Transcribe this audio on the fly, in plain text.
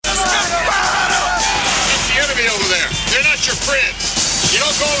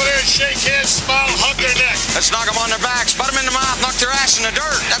in the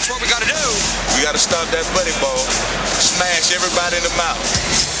dirt. That's what we got to do. We got to stop that buddy ball. Smash everybody in the mouth.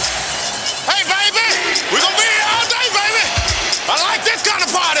 Hey, baby! We're going to be here all day, baby! I like this kind of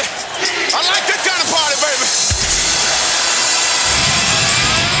party. I like this kind of party, baby.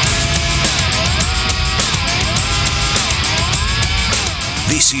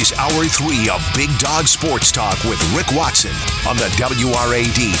 This is Hour 3 of Big Dog Sports Talk with Rick Watson on the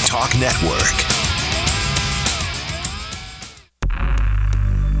WRAD Talk Network.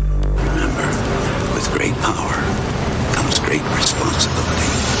 Remember, with great power comes great responsibility.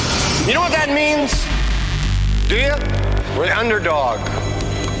 You know what that means? Do you? We're the underdog.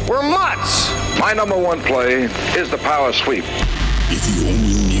 We're mutts. My number one play is the power sweep. If you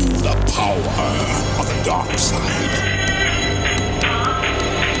only knew the power of the dark side.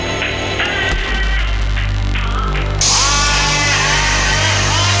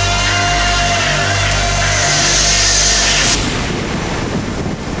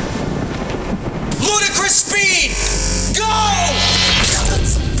 Ludicrous speed! Go!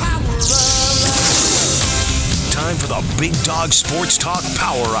 Time for the Big Dog Sports Talk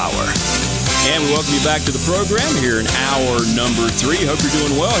Power Hour. And we welcome you back to the program here in hour number 3. Hope you're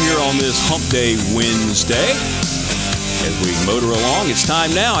doing well here on this Hump Day Wednesday. As we motor along, it's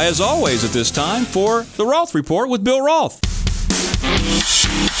time now, as always at this time, for the Roth Report with Bill Roth.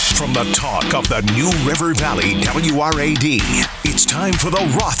 From the talk of the New River Valley, WRAD, it's time for the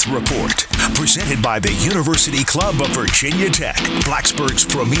Roth Report, presented by the University Club of Virginia Tech, Blacksburg's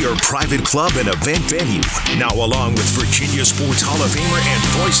premier private club and event venue. Now along with Virginia Sports Hall of Famer and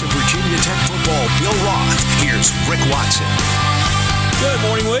voice of Virginia Tech football, Bill Roth, here's Rick Watson. Good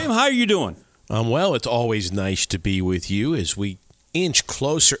morning, William. How are you doing? Well, it's always nice to be with you as we inch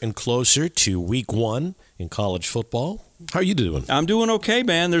closer and closer to week 1 in college football. How are you doing? I'm doing okay,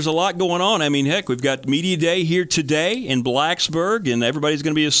 man. There's a lot going on. I mean, heck, we've got Media Day here today in Blacksburg, and everybody's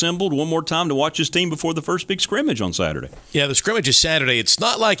going to be assembled one more time to watch this team before the first big scrimmage on Saturday. Yeah, the scrimmage is Saturday. It's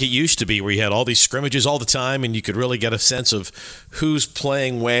not like it used to be where you had all these scrimmages all the time, and you could really get a sense of who's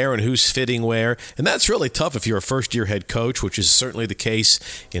playing where and who's fitting where. And that's really tough if you're a first-year head coach, which is certainly the case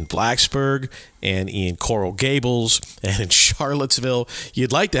in Blacksburg and in Coral Gables and in Charlottesville.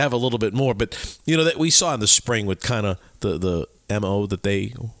 You'd like to have a little bit more, but, you know, that we saw in the spring with kind of the MO that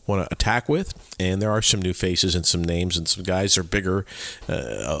they want to attack with, and there are some new faces and some names and some guys are bigger.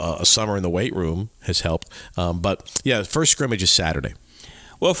 A summer in the weight room has helped. But, yeah, the first scrimmage is Saturday.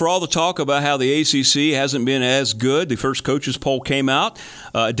 Well, for all the talk about how the ACC hasn't been as good, the first coaches poll came out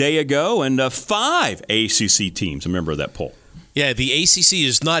a day ago, and 5 ACC teams are a member of that poll. Yeah, the ACC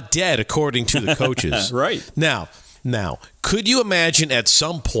is not dead, according to the coaches. Right. Now, could you imagine at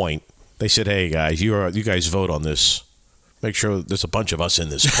some point they said, "Hey guys, you guys vote on this. Make sure there's a bunch of us in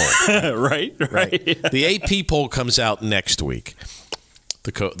this poll." Right. The AP poll comes out next week.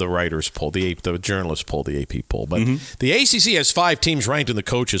 The writers poll, the journalists poll, the AP poll. But the ACC has 5 teams ranked in the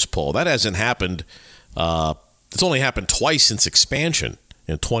coaches poll. That hasn't happened. It's only happened twice since expansion,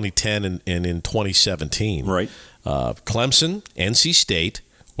 in 2010 and in 2017. Right. Clemson, NC State,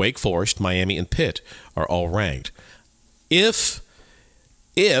 Wake Forest, Miami, and Pitt are all ranked. If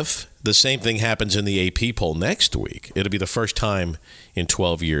the same thing happens in the AP poll next week, it'll be the first time in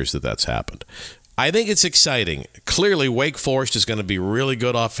 12 years that that's happened. I think it's exciting. Clearly, Wake Forest is going to be really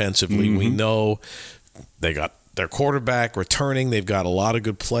good offensively. We know they got their quarterback returning. They've got a lot of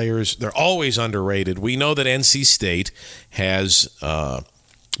good players. They're always underrated. We know that NC State has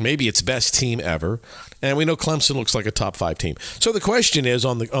maybe its best team ever, and we know Clemson looks like a top 5 team. So the question is,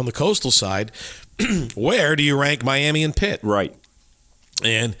 on the coastal side, where do you rank Miami and Pitt? Right.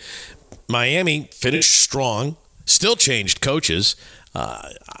 And Miami finished strong, still changed coaches.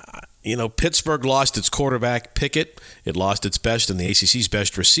 Pittsburgh lost its quarterback, Pickett. It lost its best and the ACC's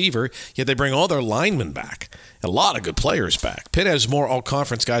best receiver, yet they bring all their linemen back. A lot of good players back. Pitt has more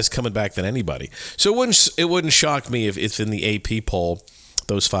all-conference guys coming back than anybody. So it wouldn't shock me if in the AP poll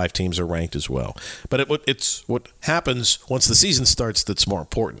those 5 teams are ranked as well. But it's what happens once the season starts that's more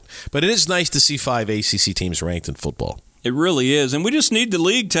important. But it is nice to see 5 ACC teams ranked in football. It really is. And we just need the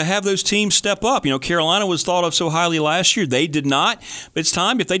league to have those teams step up. You know, Carolina was thought of so highly last year. They did not. But it's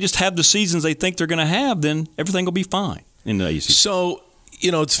time. If they just have the seasons they think they're going to have, then everything will be fine in the ACC. So,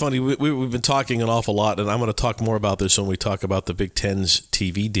 it's funny. We've been talking an awful lot, and I'm going to talk more about this when we talk about the Big Ten's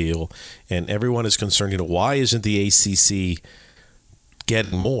TV deal. And everyone is concerned, why isn't the ACC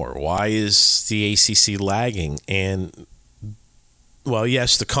getting more? Why is the ACC lagging? And, well,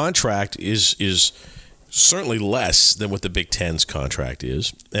 yes, the contract is certainly less than what the Big Ten's contract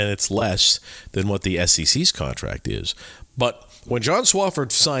is, and it's less than what the SEC's contract is. But when John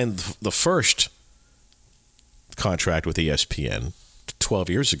Swofford signed the first contract with ESPN 12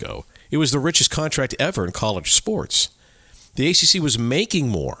 years ago. It was the richest contract ever in college sports. The ACC was making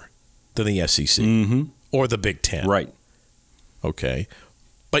more than the SEC or the Big Ten. Right. Okay.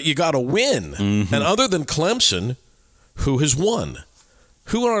 But you got to win. And other than Clemson, who has won?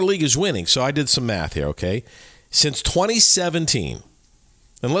 Who in our league is winning? So I did some math here, okay? Since 2017,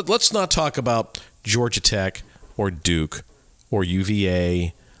 and let's not talk about Georgia Tech or Duke or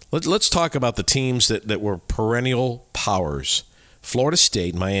UVA. Let's talk about the teams that were perennial powers. Florida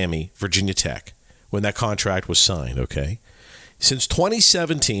State, Miami, Virginia Tech, when that contract was signed, okay? Since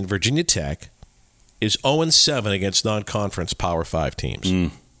 2017, Virginia Tech is 0-7 against non-conference Power 5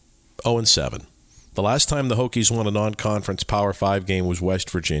 teams. 0-7. The last time the Hokies won a non-conference Power 5 game was West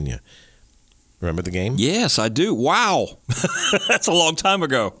Virginia. Remember the game? Yes, I do. Wow. That's a long time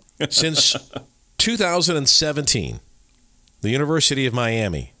ago. Since 2017, the University of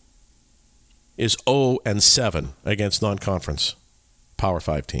Miami is 0-7 against non-conference Power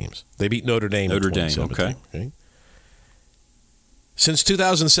 5 teams. They beat Notre Dame in 2017. Okay. Since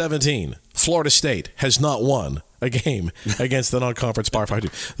 2017, Florida State has not won a game against the non-conference Power 5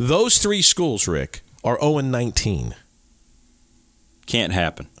 team. Those three schools, Rick, are 0-19. Can't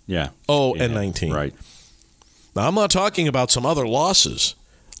happen. Yeah. 0-19. Right. Now, I'm not talking about some other losses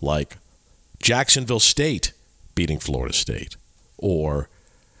like Jacksonville State beating Florida State or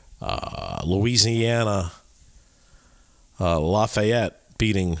Louisiana Lafayette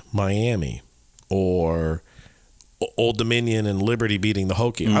beating Miami or Old Dominion and Liberty beating the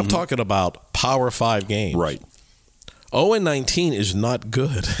Hokies. I'm talking about Power 5 games. Right. 0-19 is not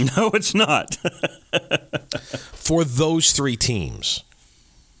good. No, it's not. For those three teams.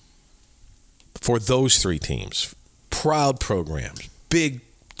 For those three teams. Proud programs. Big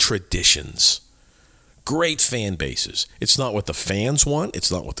traditions. Great fan bases. It's not what the fans want.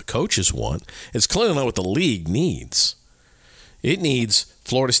 It's not what the coaches want. It's clearly not what the league needs. It needs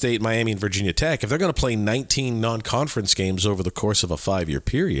Florida State, Miami, and Virginia Tech. If they're going to play 19 non-conference games over the course of a 5-year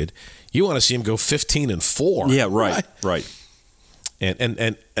period, you want to see them go 15-4. Yeah, right.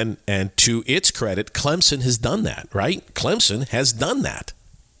 And to its credit, Clemson has done that, right? Clemson has done that.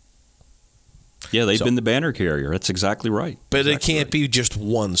 Yeah, they've been the banner carrier. That's exactly right. But it can't be just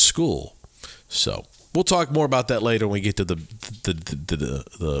one school. So we'll talk more about that later when we get to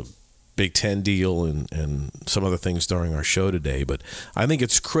the Big Ten deal and some other things during our show today. But I think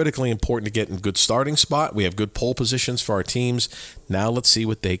it's critically important to get in a good starting spot. We have good pole positions for our teams. Now let's see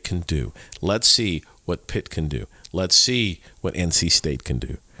what they can do. Let's see what Pitt can do. Let's see what NC State can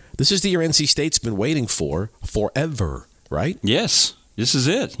do. This is the year NC State's been waiting for forever, right? Yes, this is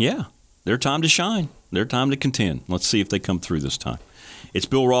it. Yeah. Their time to shine. Their time to contend. Let's see if they come through this time. It's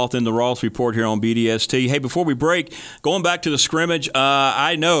Bill Roth in the Roth Report here on BDST. Hey, before we break, going back to the scrimmage,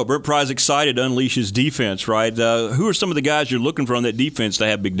 I know Brent Pry's excited to unleash his defense, right? Who are some of the guys you're looking for on that defense to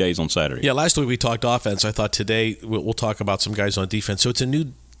have big days on Saturday? Yeah, last week we talked offense. I thought today we'll talk about some guys on defense. So it's a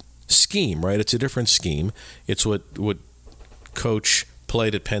new scheme, right? It's a different scheme. It's what Coach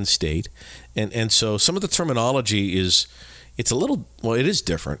played at Penn State. And so some of the terminology is – it's a little – well, it is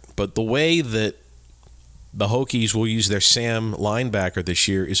different. But the way that the Hokies will use their Sam linebacker this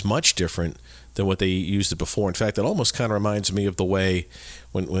year is much different than what they used it before. In fact, it almost kind of reminds me of the way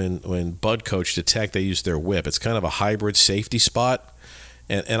when Bud coached at Tech, they used their whip. It's kind of a hybrid safety spot.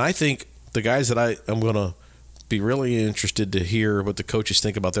 And I think the guys that I'm going to be really interested to hear what the coaches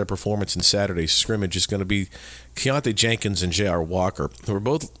think about their performance in Saturday's scrimmage is going to be Keontae Jenkins and J.R. Walker, who are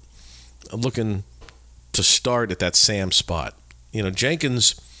both looking to start at that Sam spot. You know,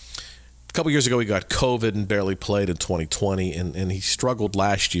 Jenkins, a couple years ago, he got COVID and barely played in 2020, and he struggled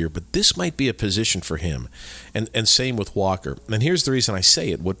last year, but this might be a position for him. And same with Walker. And here's the reason I say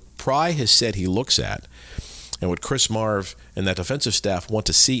it. What Pry has said he looks at, and what Chris Marv and that defensive staff want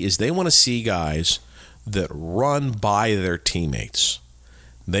to see, is they want to see guys that run by their teammates.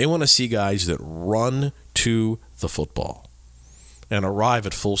 They want to see guys that run to the football and arrive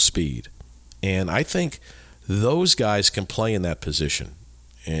at full speed. And I think those guys can play in that position,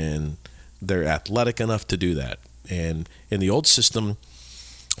 and they're athletic enough to do that. And in the old system,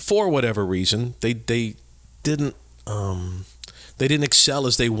 for whatever reason, they didn't excel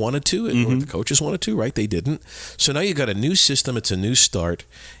as they wanted to, or the coaches wanted to, right? They didn't. So now you got a new system. It's a new start,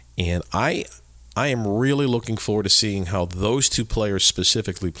 and I am really looking forward to seeing how those two players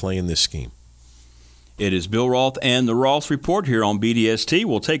specifically play in this scheme. It is Bill Roth and the Roth Report here on BDST.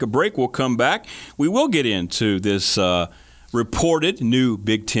 We'll take a break. We'll come back. We will get into this reported new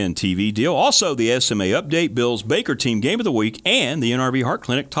Big Ten TV deal. Also, the SMA update, Bill's Baker Team Game of the Week, and the NRV Heart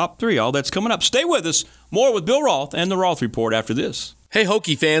Clinic Top 3. All that's coming up. Stay with us. More with Bill Roth and the Roth Report after this. Hey,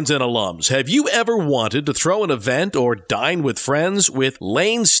 Hokie fans and alums, have you ever wanted to throw an event or dine with friends with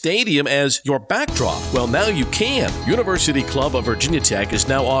Lane Stadium as your backdrop? Well, now you can. University Club of Virginia Tech is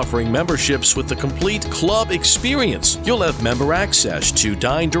now offering memberships with the complete club experience. You'll have member access to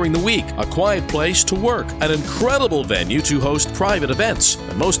dine during the week, a quiet place to work, an incredible venue to host private events,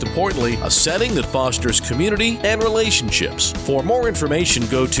 and most importantly, a setting that fosters community and relationships. For more information,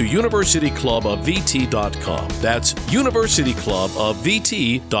 go to universityclubofvt.com. That's universityclubofvt.com.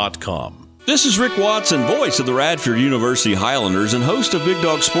 This is Rick Watson, voice of the Radford University Highlanders and host of Big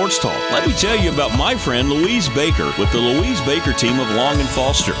Dog Sports Talk. Let me tell you about my friend Louise Baker with the Louise Baker team of Long and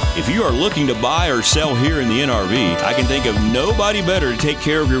Foster. If you are looking to buy or sell here in the NRV, I can think of nobody better to take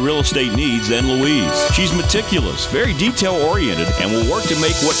care of your real estate needs than Louise. She's meticulous, very detail-oriented, and will work to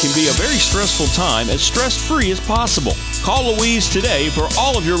make what can be a very stressful time as stress-free as possible. Call Louise today for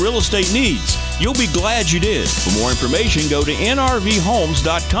all of your real estate needs. You'll be glad you did. For more information, go to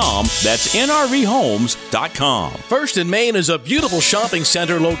nrvhomes.com. That's nrvhomes.com. First in Main is a beautiful shopping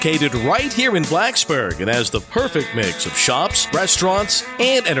center located right here in Blacksburg. It has the perfect mix of shops, restaurants,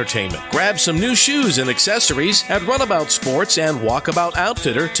 and entertainment. Grab some new shoes and accessories at Runabout Sports and Walkabout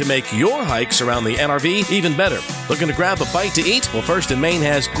Outfitter to make your hikes around the NRV even better. Looking to grab a bite to eat? Well, First in Main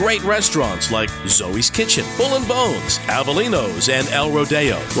has great restaurants like Zoe's Kitchen, Bull and Bones, Avelino's, and El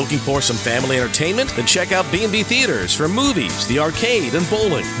Rodeo. Looking for some family entertainment? Then check out B&B Theaters for movies, the arcade, and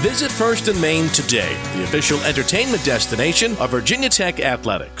bowling. Visit First in Main today, the official entertainment destination of Virginia Tech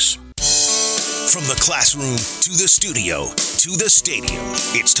Athletics. From the classroom to the studio to the stadium,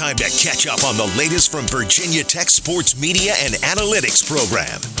 it's time to catch up on the latest from Virginia Tech Sports Media and Analytics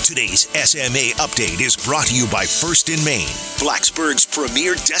program. Today's SMA update is brought to you by First in Main, Blacksburg's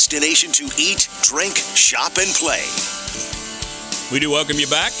premier destination to eat, drink, shop, and play. We do welcome you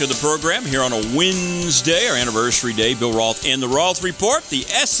back to the program here on a Wednesday, our anniversary day. Bill Roth and the Roth Report, the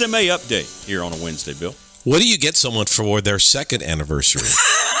SMA update here on a Wednesday, Bill. What do you get someone for their second anniversary?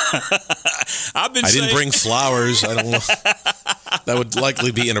 I didn't bring flowers. I don't know. That would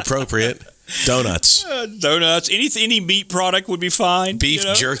likely be inappropriate. Donuts. Donuts. Any meat product would be fine. Beef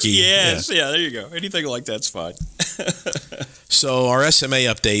jerky. Yes. Yeah, there you go. Anything like that's fine. So our SMA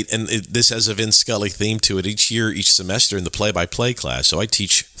update, and this has a Vin Scully theme to it each year, each semester in the play-by-play class. So I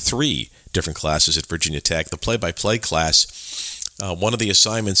teach 3 different classes at Virginia Tech. The play-by-play class, one of the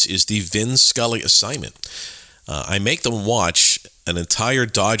assignments is the Vin Scully assignment. I make them watch an entire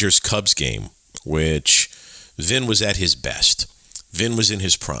Dodgers-Cubs game, which Vin was at his best. Vin was in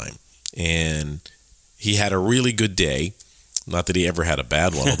his prime, and he had a really good day. Not that he ever had a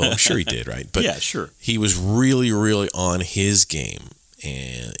bad one, although I'm sure he did, right? But yeah, sure. He was really, really on his game,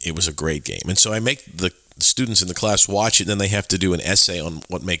 and it was a great game. And so I make the students in the class watch it, and then they have to do an essay on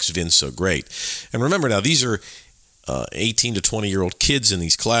what makes Vin so great. And remember now, these are 18 to 20-year-old kids in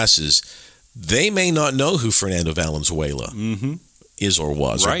these classes. They may not know who Fernando Valenzuela is or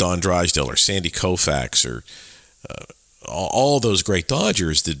was, right, or Don Drysdale, or Sandy Koufax, or all those great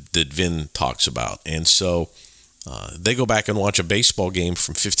Dodgers that Vin talks about. And so they go back and watch a baseball game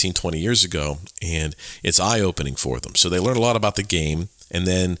from 15, 20 years ago, and it's eye-opening for them. So they learn a lot about the game, and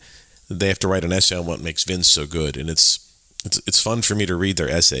then they have to write an essay on what makes Vin so good. And it's fun for me to read their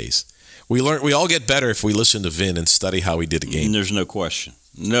essays. We all get better if we listen to Vin and study how he did a game. There's no question.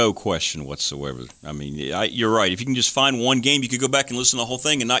 No question whatsoever. I mean, you're right. If you can just find one game, you could go back and listen to the whole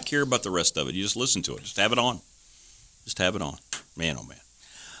thing and not care about the rest of it. You just listen to it. Just have it on. Man, oh, man.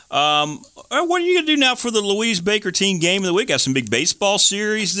 What are you going to do now for the Louise Baker team game of the week? Got some big baseball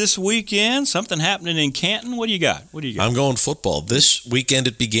series this weekend. Something happening in Canton. What do you got? I'm going football. This weekend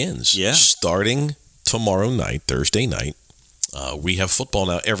it begins. Yeah. Starting tomorrow night, Thursday night. We have football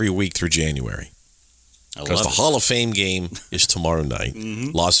now every week through January. Because the Hall of Fame game is tomorrow night.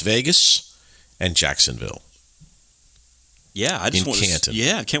 Las Vegas and Jacksonville. Yeah, I just in Canton.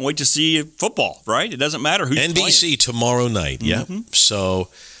 Can't wait to see football, right? It doesn't matter who's NBC playing. Tomorrow night, yeah. So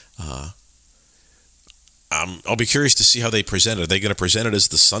I'll be curious to see how they present it. Are they going to present it as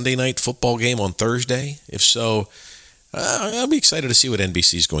the Sunday night football game on Thursday? If so, I'll be excited to see what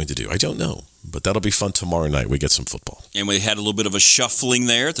NBC is going to do. I don't know, but that'll be fun tomorrow night. We get some football. And we had a little bit of a shuffling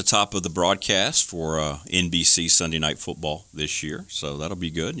there at the top of the broadcast for NBC Sunday Night Football this year, so that'll be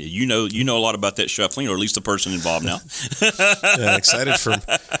good. You know a lot about that shuffling, or at least the person involved now. Yeah, excited for.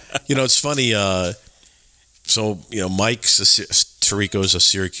 It's funny. Mike Tirico is a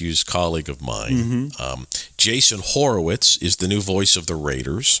Syracuse colleague of mine. Jason Horowitz is the new voice of the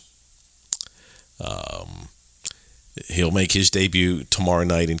Raiders. He'll make his debut tomorrow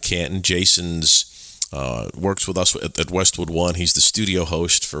night in Canton. Jason's works with us at Westwood One. He's the studio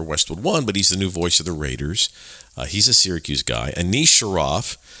host for Westwood One, but he's the new voice of the Raiders. He's a Syracuse guy. Anish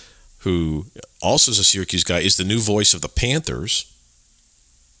Sharaf, who also is a Syracuse guy, is the new voice of the Panthers.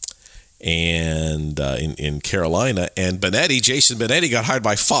 And in Carolina, and Jason Benetti got hired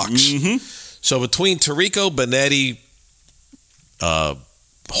by Fox. Mm-hmm. So between Tirico, Benetti,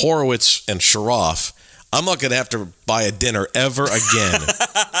 Horowitz, and Sharaf, I'm not going to have to buy a dinner ever again.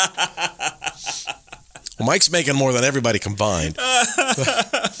 Well, Mike's making more than everybody combined.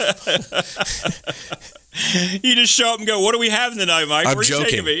 You just show up and go, "What are we having tonight, Mike?" I'm Where joking. Are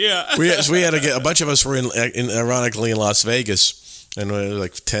you taking me? Yeah. we had to get a bunch of us were ironically in Las Vegas. And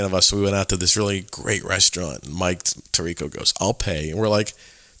like 10 of us, we went out to this really great restaurant. And Mike Tirico goes, "I'll pay." And we're like,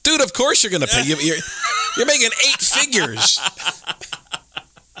 "Dude, of course you're going to pay. You're making 8 figures."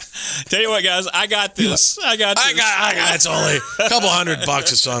 Tell you what, guys, I got this. I got it's only a couple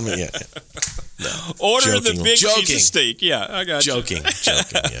 $100. It's on me. Yeah. No, order the big piece of steak. Yeah, I got joking,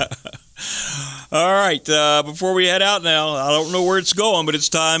 yeah. All right, before we head out now, I don't know where it's going, but it's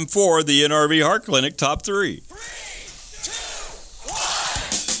time for the NRV Heart Clinic Top 3.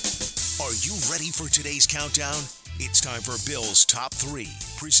 Are you ready for today's countdown? It's time for Bill's Top 3,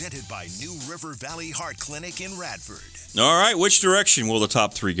 presented by New River Valley Heart Clinic in Radford. All right, which direction will the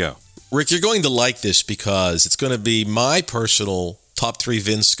top 3 go? Rick, you're going to like this because it's going to be my personal top 3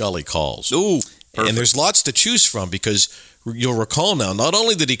 Vin Scully calls. Ooh, perfect. And there's lots to choose from because you'll recall now, not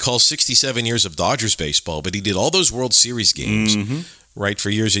only did he call 67 years of Dodgers baseball, but he did all those World Series games, right, for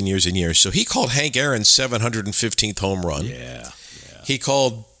years and years and years. So he called Hank Aaron's 715th home run. Yeah. He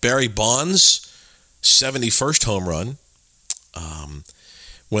called Barry Bonds' 71st home run.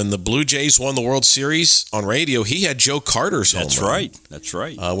 When the Blue Jays won the World Series on radio, he had Joe Carter's home run. That's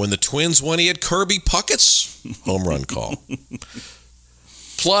right. When the Twins won, he had Kirby Puckett's home run call.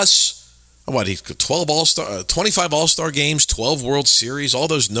 Plus, he 25 All-Star games, 12 World Series, all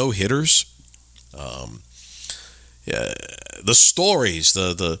those no-hitters. The stories,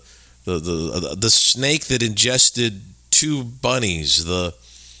 the snake that ingested 2 bunnies, the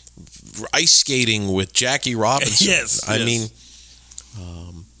ice skating with Jackie Robinson. Yes. I mean,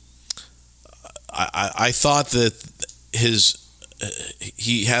 I thought that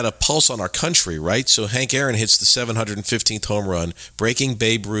he had a pulse on our country, right? So Hank Aaron hits the 715th home run, breaking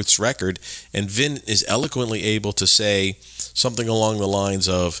Babe Ruth's record, and Vin is eloquently able to say something along the lines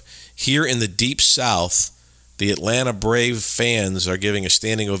of, "Here in the Deep South, the Atlanta Brave fans are giving a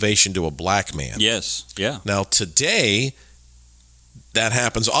standing ovation to a black man." Yes, yeah. Now, today, that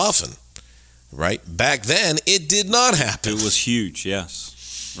happens often, right? Back then, it did not happen. It was huge, yes.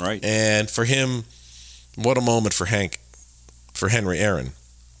 Right. And for him, what a moment for Henry Aaron,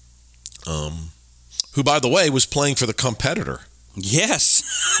 who, by the way, was playing for the competitor. Yes,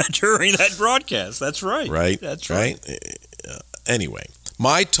 during that broadcast. That's right. Right. That's right. Anyway,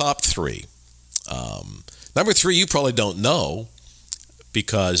 my top 3. Number 3, you probably don't know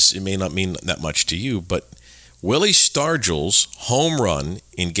because it may not mean that much to you, but Willie Stargell's home run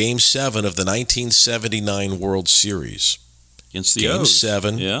in Game 7 of the 1979 World Series. Against the Game O's.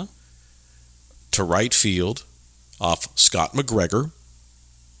 7 Yeah. to right field off Scott McGregor.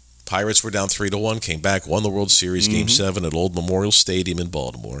 Pirates were down 3-1, came back, won the World Series, Game 7 at Old Memorial Stadium in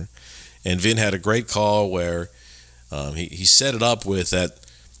Baltimore. And Vin had a great call where he set it up with that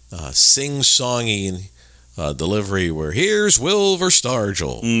sing-songy delivery where here's Wilver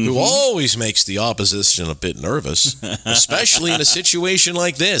Stargell, who always makes the opposition a bit nervous, especially in a situation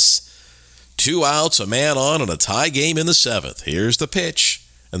like this. 2 outs, a man on, and a tie game in the 7th. Here's the pitch.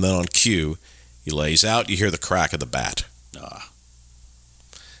 And then on cue, he lays out. You hear the crack of the bat.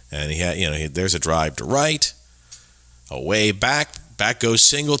 And there's a drive to right, away back goes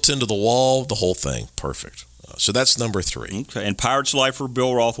Singleton to the wall, the whole thing. Perfect. So that's number 3. Okay, and Pirates lifer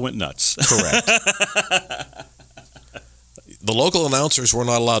Bill Roth went nuts. Correct. The local announcers were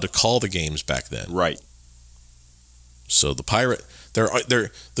not allowed to call the games back then. Right. So the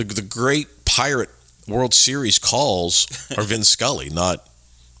great Pirate World Series calls are Vin Scully, not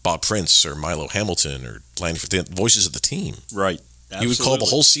Bob Prince or Milo Hamilton or the voices of the team. Right. Absolutely. He would call the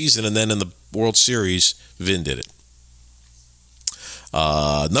whole season, and then in the World Series, Vin did it.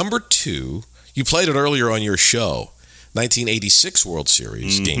 Number 2, you played it earlier on your show, 1986 World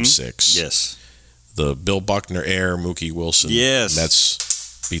Series, Game 6. Yes. The Bill Buckner Air, Mookie Wilson. Yes.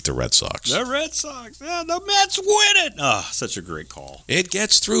 Mets beat the Red Sox. The Red Sox. Yeah, the Mets win it. Oh, such a great call. It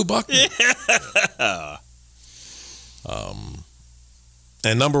gets through Buckner. Yeah.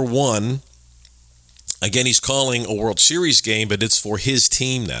 And number 1, again, he's calling a World Series game, but it's for his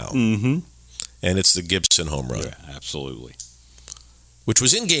team now. Mm-hmm. And it's the Gibson home run. Yeah, absolutely. which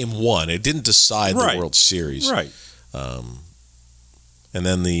was in Game 1. It didn't decide the World Series. Right. And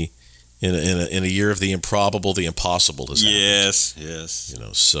then in a year of the improbable, the impossible has happened. Yes.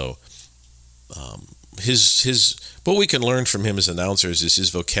 So his what we can learn from him as announcers is his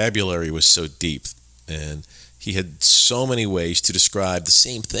vocabulary was so deep, and he had so many ways to describe the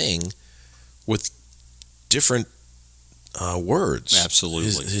same thing with different words.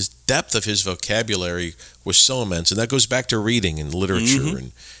 Absolutely. His depth of his vocabulary was so immense, and that goes back to reading and literature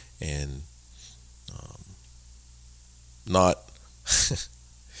and not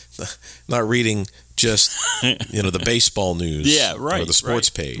reading just the baseball news or the sports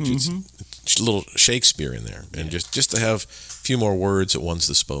page. It's a little Shakespeare in there, and just to have a few more words at one's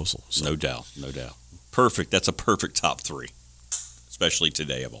disposal. So. No doubt. Perfect. That's a perfect top 3, especially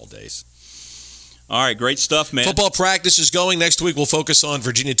today of all days. All right, great stuff, man. Football practice is going. Next week we'll focus on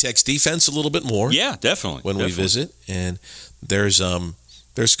Virginia Tech's defense a little bit more. Yeah, definitely. When we visit, and there's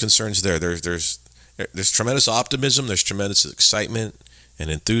concerns there. There's tremendous optimism. There's tremendous excitement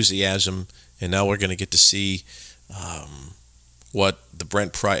and enthusiasm, and now we're going to get to see what the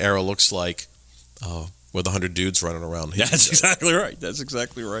Brent Pry era looks like with 100 dudes running around. That's exactly right.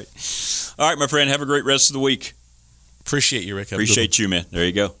 All right, my friend. Have a great rest of the week. Appreciate you, Rick. Appreciate you, man. There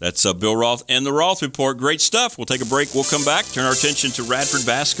you go. That's Bill Roth and the Roth Report. Great stuff. We'll take a break. We'll come back, turn our attention to Radford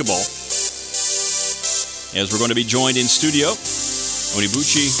basketball, as we're going to be joined in studio.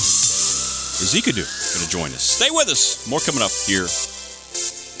 Onibuchi Ezekadu going to join us. Stay with us. More coming up here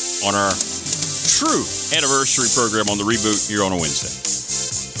on our true anniversary program on the Reboot here on a Wednesday.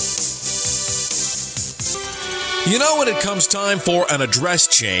 When it comes time for an address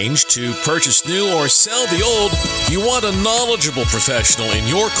change, to purchase new or sell the old, you want a knowledgeable professional in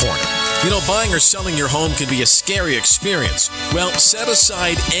your corner. Buying or selling your home can be a scary experience. Well, set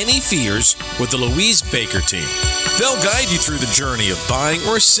aside any fears with the Louise Baker team. They'll guide you through the journey of buying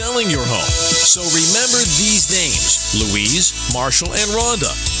or selling your home. So remember these names: Louise, Marshall, and Rhonda.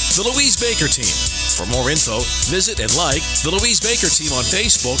 The Louise Baker team. For more info, visit and like the Louise Baker team on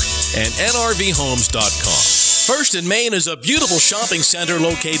Facebook and nrvhomes.com. First in Main is a beautiful shopping center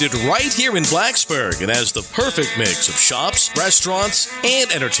located right here in Blacksburg. It has the perfect mix of shops, restaurants, and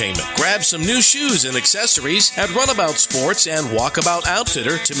entertainment. Grab some new shoes and accessories at Runabout Sports and Walkabout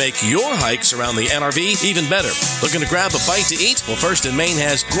Outfitter to make your hikes around the NRV even better. Looking to grab a bite to eat? Well, First in Main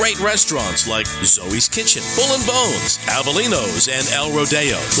has great restaurants like Zoe's Kitchen, Bull and Bones, Avelino's, and El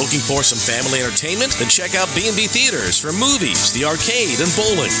Rodeo. Looking for some family entertainment? Then check out B&B Theaters for movies, the arcade, and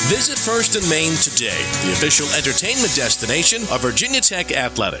bowling. Visit First in Main today, the official entertainment destination of Virginia Tech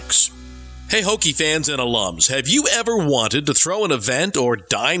Athletics. Hey, Hokie fans and alums, have you ever wanted to throw an event or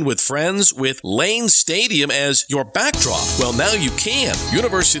dine with friends with Lane Stadium as your backdrop? Well, now you can.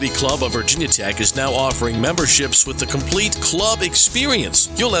 University Club of Virginia Tech is now offering memberships with the complete club experience.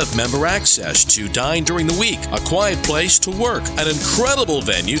 You'll have member access to dine during the week, a quiet place to work, an incredible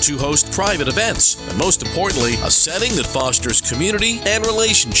venue to host private events, and most importantly, a setting that fosters community and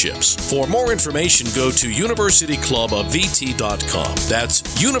relationships. For more information, go to universityclubofvt.com. That's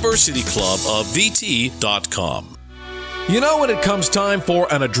universityclubofvt.com. When it comes time for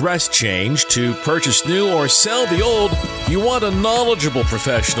an address change, to purchase new or sell the old, you want a knowledgeable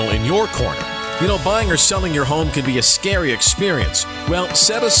professional in your corner. Buying or selling your home can be a scary experience. Well,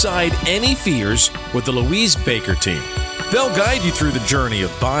 set aside any fears with the Louise Baker team. They'll guide you through the journey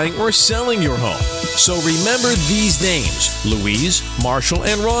of buying or selling your home. So remember these names: Louise, Marshall,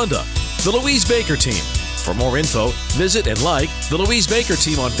 and Rhonda. The Louise Baker team. For more info, visit and like the Louise Baker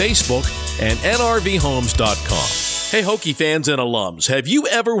team on Facebook and nrvhomes.com. Hey, Hokie fans and alums, have you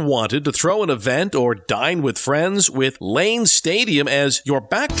ever wanted to throw an event or dine with friends with Lane Stadium as your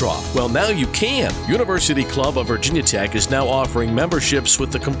backdrop? Well, now you can. University Club of Virginia Tech is now offering memberships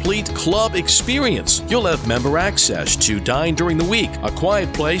with the complete club experience. You'll have member access to dine during the week, a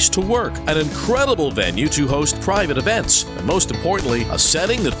quiet place to work, an incredible venue to host private events, and most importantly, a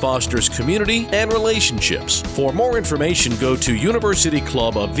setting that fosters community and relationships. For more information, go to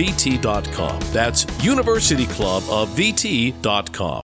universityclubofvt.com. That's universityclubofvt.com.